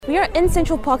We are in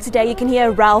Central Park today. You can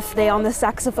hear Ralph there on the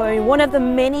saxophone, one of the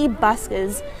many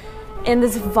buskers in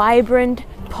this vibrant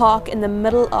park in the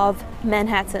middle of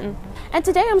Manhattan. And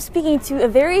today I'm speaking to a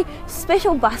very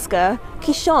special busker,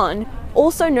 Kishan,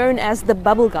 also known as the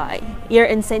Bubble Guy, here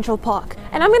in Central Park.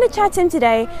 And I'm going to chat to him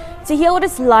today to hear what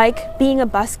it's like being a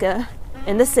busker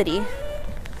in the city.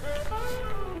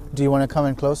 Do you want to come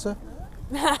in closer?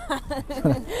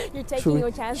 You're taking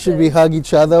your chances. Should we hug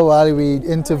each other while we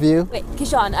interview? Wait,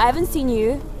 Kishan, I haven't seen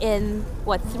you in,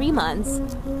 3 months?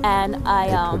 And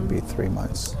It would be 3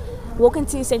 months. Walk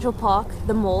into Central Park,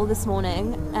 the mall this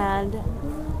morning, and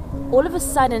all of a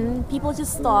sudden people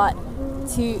just start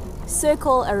to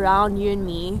circle around you and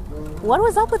me. What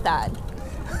was up with that?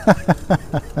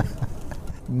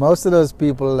 Most of those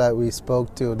people that we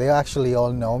spoke to, they actually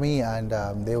all know me, and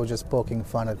they were just poking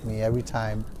fun at me every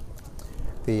time.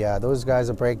 Those guys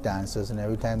are breakdancers, and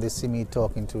every time they see me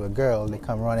talking to a girl, they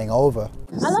come running over.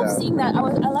 I love seeing that. I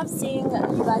love seeing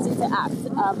you guys interact.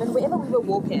 And wherever we were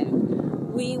walking,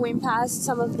 we went past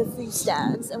some of the food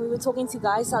stands and we were talking to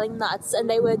guys selling nuts, and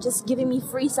they were just giving me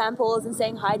free samples and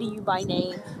saying hi to you by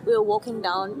name. We were walking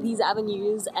down these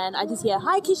avenues and I just hear,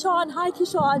 hi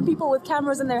Kishan, people with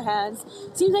cameras in their hands.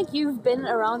 Seems like you've been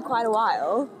around quite a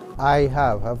while. I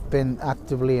have. I've been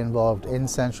actively involved in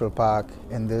Central Park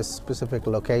in this specific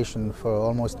location for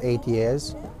almost 8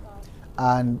 years.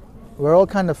 And we're all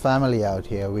kind of family out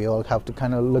here. We all have to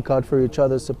kind of look out for each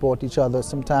other, support each other.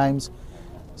 Sometimes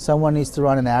someone needs to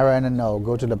run an errand and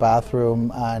go to the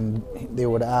bathroom, and they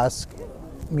would ask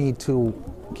me to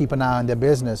keep an eye on their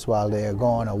business while they're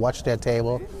gone or watch their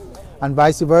table, and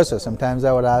vice versa. Sometimes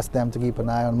I would ask them to keep an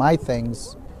eye on my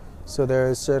things. So there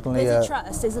is certainly there's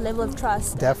a level of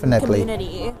trust. Definitely.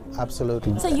 Community.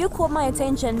 Absolutely. So you caught my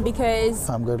attention because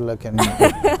I'm good looking.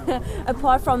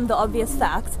 apart from the obvious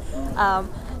fact,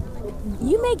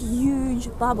 you make huge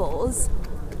bubbles.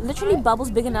 Literally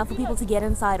bubbles big enough for people to get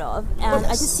inside of, and I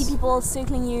just see people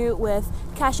circling you with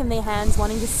cash in their hands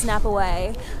wanting to snap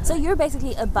away. So you're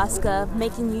basically a busker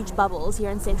making huge bubbles here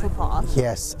in Central Park.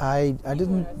 Yes, I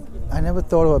never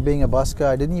thought about being a busker.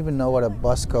 I didn't even know what a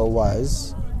busker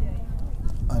was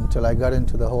until I got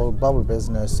into the whole bubble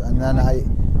business, and then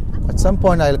at some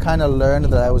point I kind of learned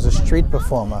that I was a street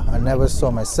performer. I never saw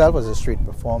myself as a street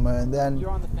performer, and then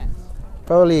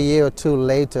probably a year or two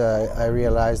later, I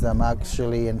realized I'm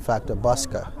actually, in fact, a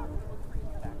busker.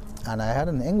 And I had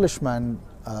an Englishman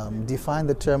define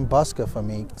the term busker for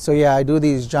me. So yeah, I do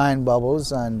these giant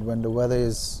bubbles, and when the weather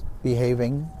is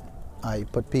behaving, I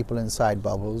put people inside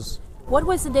bubbles. What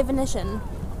was the definition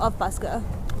of busker?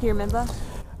 Do you remember?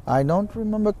 I don't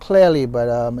remember clearly, but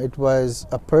it was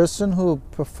a person who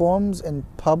performs in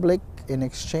public in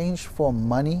exchange for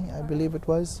money, I believe it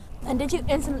was. And did you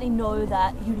instantly know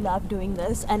that you love doing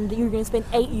this and you're going to spend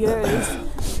 8 years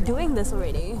doing this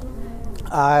already?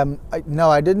 No,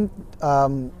 I didn't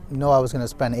know I was going to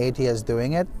spend 8 years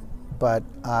doing it, but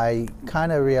I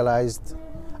kind of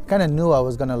knew I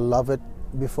was going to love it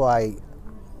before I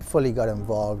fully got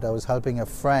involved. I was helping a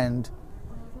friend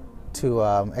to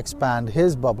expand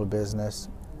his bubble business.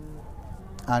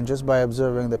 And just by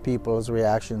observing the people's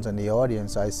reactions in the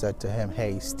audience, I said to him,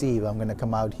 hey, Steve, I'm going to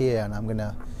come out here and I'm going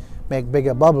to make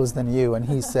bigger bubbles than you. And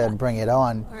he said, bring it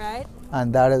on. All right.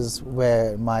 And that is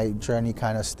where my journey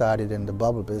kind of started in the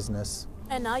bubble business.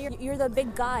 And now you're the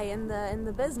big guy in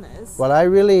the business. Well,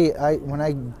 when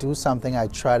I do something, I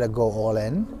try to go all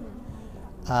in.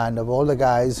 And of all the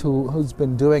guys who's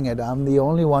been doing it, I'm the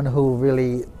only one who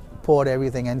really poured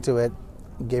everything into it,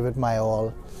 gave it my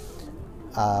all.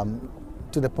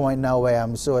 To the point now where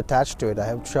I'm so attached to it, I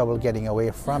have trouble getting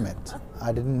away from it.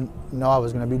 I didn't know I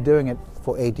was going to be doing it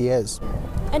for 8 years.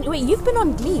 And wait, you've been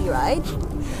on Glee, right?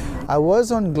 I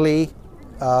was on Glee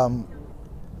a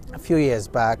few years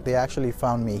back. They actually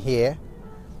found me here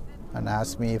and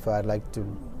asked me if I'd like to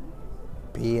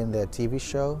be in their TV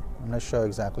show. I'm not sure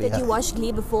exactly. Did you watch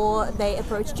Glee before they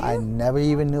approached you? I never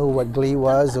even knew what Glee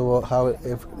was or how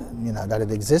that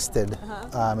it existed.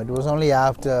 It was only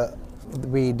after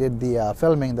we did the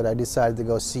filming that I decided to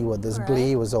go see what this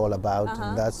Glee was all about,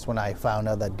 and that's when I found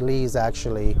out that Glee is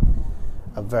actually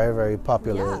a very, very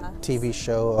popular TV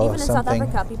show or even something. Even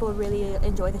in South Africa, people really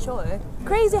enjoy the show.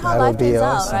 Crazy how life turns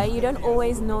out, right? You don't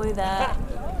always know that.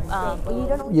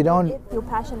 You don't know if your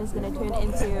passion is going to turn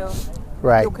into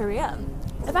your career.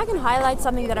 If I can highlight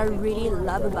something that I really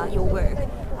love about your work,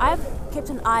 I've kept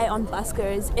an eye on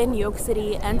buskers in New York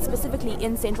City and specifically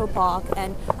in Central Park,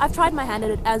 and I've tried my hand at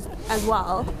it as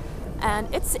well. And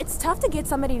it's tough to get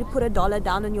somebody to put $1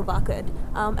 down on your bucket.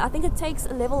 I think it takes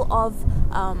a level of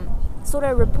sort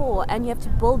of rapport, and you have to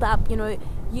build up.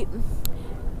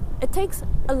 it takes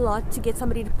a lot to get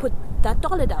somebody to put that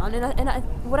dollar down.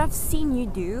 What I've seen you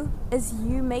do is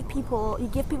you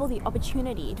give people the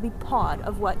opportunity to be part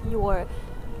of what your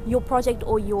project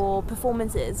or your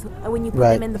performance is when you put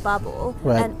them in the bubble,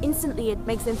 and instantly it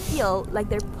makes them feel like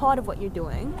they're part of what you're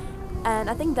doing, and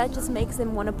I think that just makes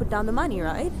them want to put down the money,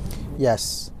 right?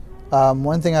 Yes.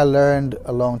 One thing I learned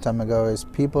a long time ago is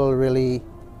people really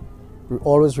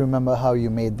always remember how you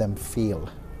made them feel.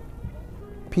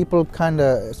 People kind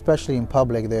of, especially in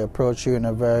public, they approach you in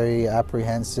a very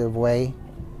apprehensive way,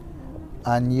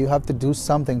 and you have to do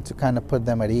something to kind of put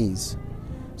them at ease.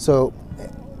 So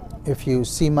if you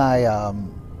see my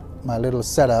my little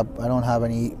setup, I don't have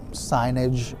any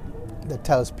signage that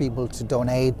tells people to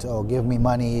donate or give me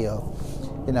money, or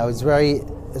it's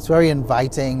very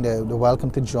inviting, the welcome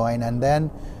to join, and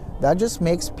then that just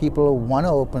makes people want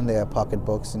to open their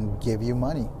pocketbooks and give you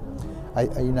money.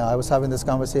 I was having this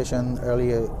conversation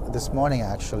earlier this morning,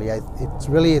 actually.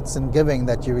 It's in giving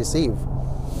that you receive.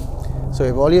 So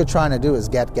if all you're trying to do is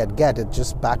get, it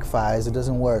just backfires. It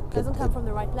doesn't work. It doesn't come from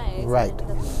the right place. Right.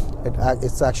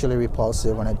 It's actually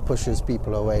repulsive and it pushes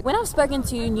people away. When I've spoken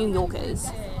to New Yorkers,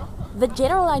 the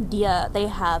general idea they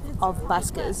have of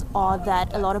buskers are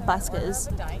that a lot of buskers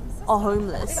are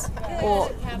homeless, or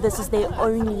this is their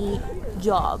only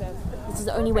job. This is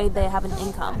the only way they have an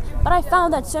income. But I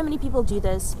found that so many people do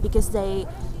this because they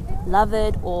love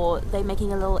it or they're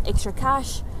making a little extra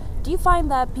cash. Do you find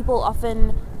that people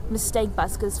often mistake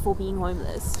buskers for being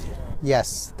homeless?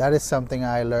 Yes, that is something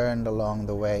I learned along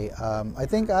the way. I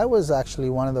think I was actually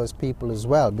one of those people as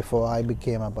well before I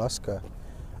became a busker.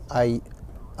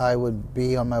 I would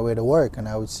be on my way to work and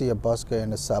I would see a busker in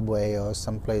the subway or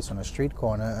someplace on a street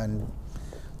corner, and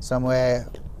somewhere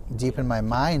deep in my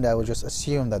mind I would just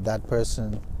assume that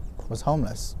person was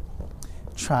homeless,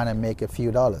 trying to make a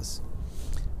few dollars.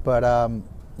 But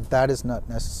that is not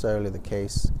necessarily the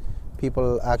case.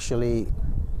 People actually,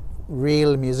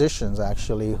 real musicians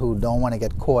actually, who don't want to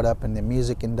get caught up in the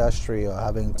music industry or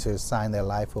having to sign their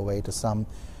life away to some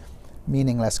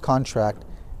meaningless contract,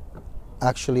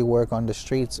 actually work on the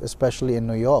streets, especially in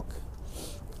New York,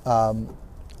 and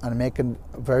make a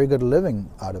very good living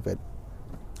out of it.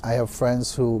 I have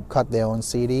friends who cut their own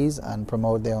CDs and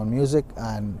promote their own music,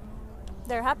 and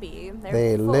they're happy.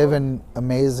 They live in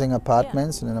amazing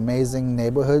apartments and in amazing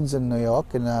neighborhoods in New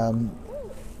York, and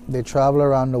they travel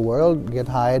around the world, get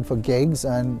hired for gigs,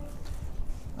 and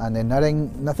they're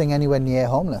nothing anywhere near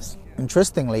homeless.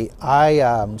 Interestingly,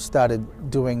 I started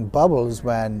doing bubbles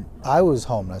when I was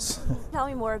homeless. Tell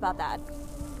me more about that.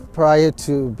 Prior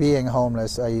to being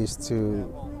homeless, I used to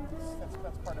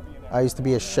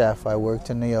be a chef. I worked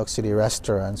in New York City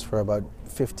restaurants for about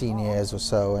 15 years or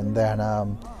so, and then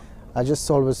I just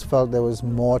always felt there was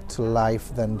more to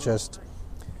life than just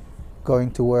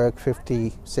going to work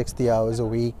 50, 60 hours a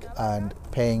week and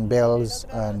paying bills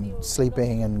and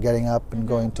sleeping and getting up and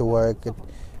going to work.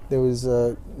 There was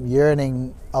a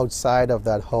yearning outside of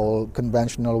that whole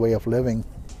conventional way of living.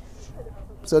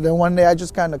 So then one day I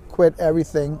just kind of quit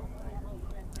everything.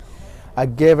 I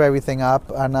gave everything up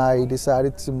and I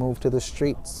decided to move to the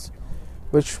streets,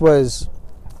 which was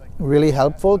really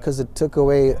helpful because it took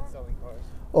away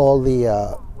all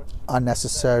the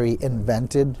unnecessary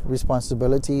invented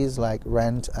responsibilities like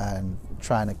rent and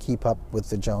trying to keep up with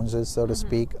the Joneses, so to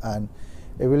speak, and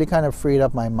it really kind of freed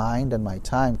up my mind and my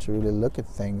time to really look at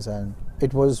things. And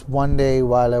it was one day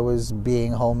while I was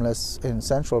being homeless in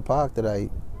Central Park that I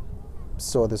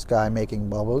saw this guy making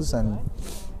bubbles, and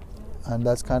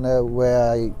that's kind of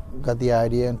where I got the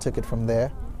idea and took it from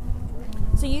there.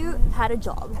 So you had a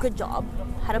job, good job,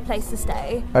 had a place to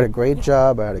stay. I had a great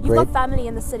job. You've got family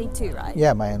in the city too, right?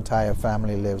 Yeah, my entire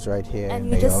family lives right here in New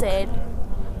York. And you just said,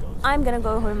 I'm going to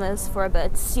go homeless for a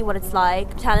bit, see what it's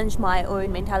like, challenge my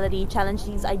own mentality, challenge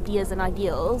these ideas and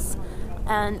ideals.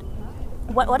 And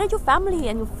what did your family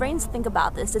and your friends think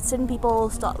about this? Did certain people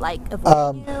start like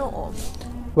avoiding you? Or?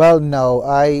 Well, no.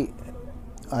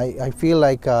 I feel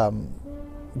like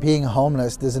being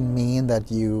homeless doesn't mean that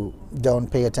you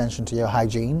don't pay attention to your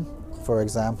hygiene, for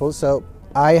example. So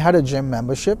I had a gym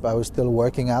membership. I was still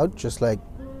working out just like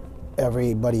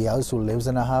everybody else who lives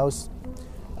in a house.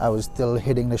 I was still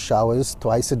hitting the showers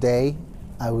twice a day.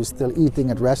 I was still eating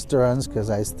at restaurants because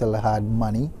I still had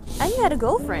money. And you had a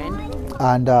girlfriend.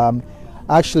 And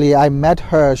actually, I met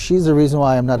her. She's the reason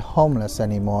why I'm not homeless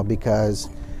anymore, because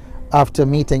after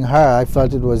meeting her, I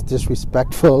felt it was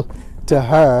disrespectful to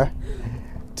her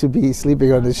to be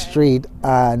sleeping on the street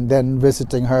and then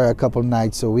visiting her a couple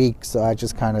nights a week. So I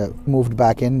just kind of moved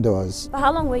back indoors. But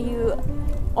how long were you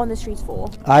on the streets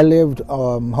for? I lived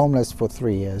homeless for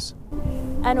 3 years.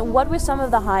 And what were some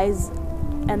of the highs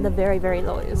and the very, very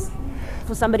lows.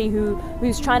 For somebody who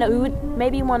would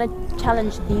maybe want to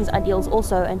challenge these ideals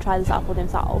also and try this out for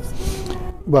themselves.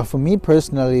 Well, for me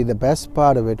personally, the best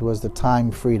part of it was the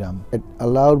time freedom. It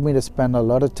allowed me to spend a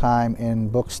lot of time in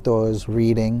bookstores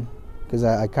reading, because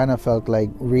I kind of felt like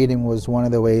reading was one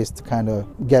of the ways to kind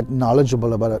of get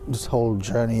knowledgeable about this whole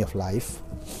journey of life.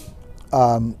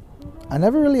 I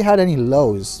never really had any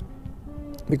lows,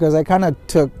 because I kind of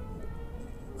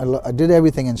I did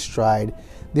everything in stride.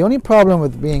 The only problem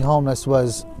with being homeless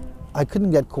was I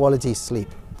couldn't get quality sleep,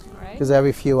 because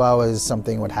every few hours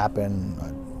something would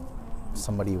happen.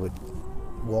 Somebody would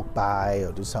walk by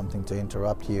or do something to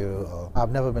interrupt you.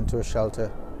 I've never been to a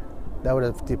shelter. That would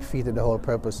have defeated the whole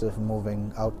purpose of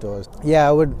moving outdoors. Yeah,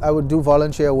 I would do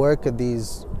volunteer work at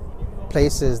these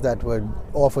places that would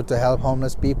offer to help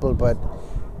homeless people, but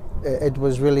it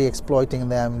was really exploiting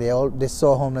them. They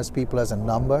saw homeless people as a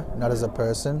number, not as a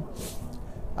person,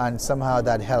 and somehow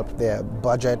that helped their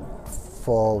budget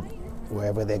for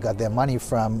wherever they got their money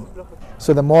from.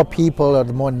 So the more people or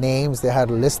the more names they had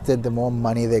listed, the more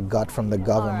money they got from the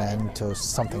government or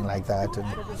something like that. And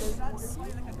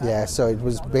yeah, so it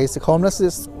was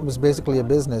homelessness was basically a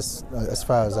business as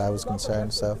far as I was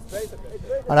concerned. So,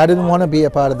 and I didn't want to be a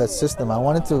part of that system. I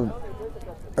wanted to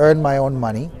earn my own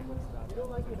money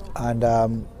and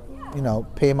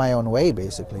pay my own way,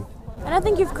 basically. And I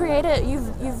think you've created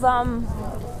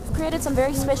some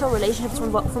very special relationships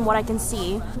from what I can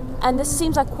see, and this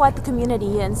seems like quite the community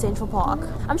here in Central Park.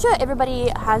 I'm sure everybody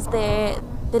has their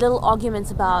little arguments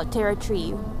about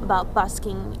territory, about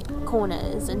busking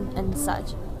corners and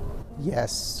such.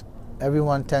 Yes,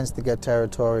 everyone tends to get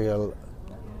territorial,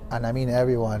 and I mean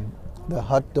everyone. The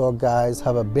hot dog guys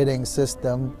have a bidding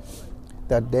system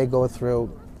that they go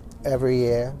through every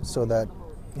year so that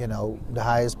the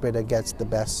highest bidder gets the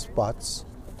best spots.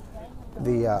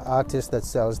 The artist that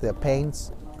sells their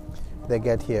paints, they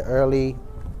get here early.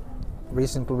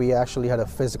 Recently we actually had a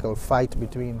physical fight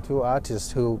between two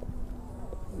artists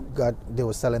they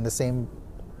were selling the same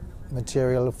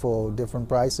material for different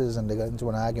prices, and they got into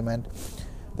an argument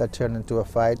that turned into a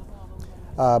fight.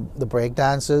 The break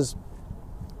dancers,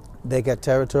 they get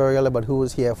territorial about who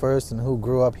was here first and who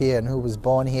grew up here and who was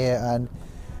born here. And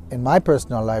in my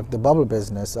personal life, the bubble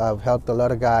business, I've helped a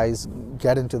lot of guys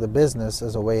get into the business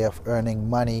as a way of earning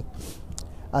money,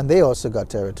 and they also got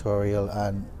territorial.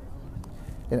 And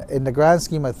in the grand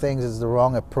scheme of things, it's the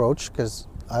wrong approach, because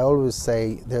I always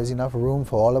say there's enough room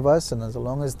for all of us, and as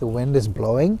long as the wind is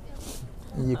blowing,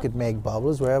 you could make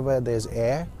bubbles. Wherever there's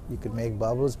air, you could make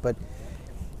bubbles. But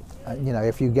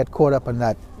if you get caught up in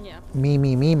that me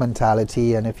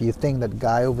mentality, and if you think that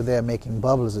guy over there making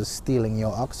bubbles is stealing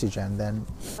your oxygen, then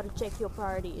you got to check your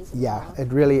priorities. Yeah, it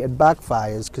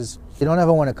backfires, because you don't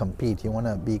ever want to compete. You want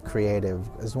to be creative.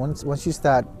 Because once you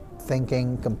start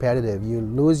thinking competitive, you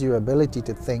lose your ability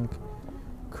to think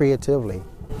creatively.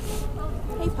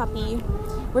 Hey puppy,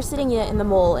 we're sitting here in the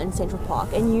mall in Central Park,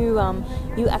 and you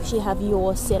actually have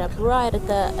your setup right at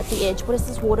the edge. What is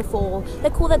this waterfall?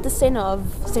 They call that the center of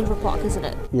Central Park, isn't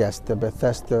it? Yes, the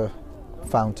Bethesda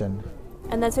fountain.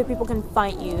 And that's where people can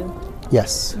find you.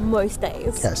 Yes. Most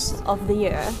days. Yes. Of the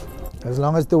year. As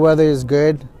long as the weather is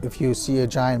good, if you see a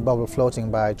giant bubble floating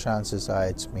by, chances are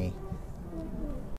it's me.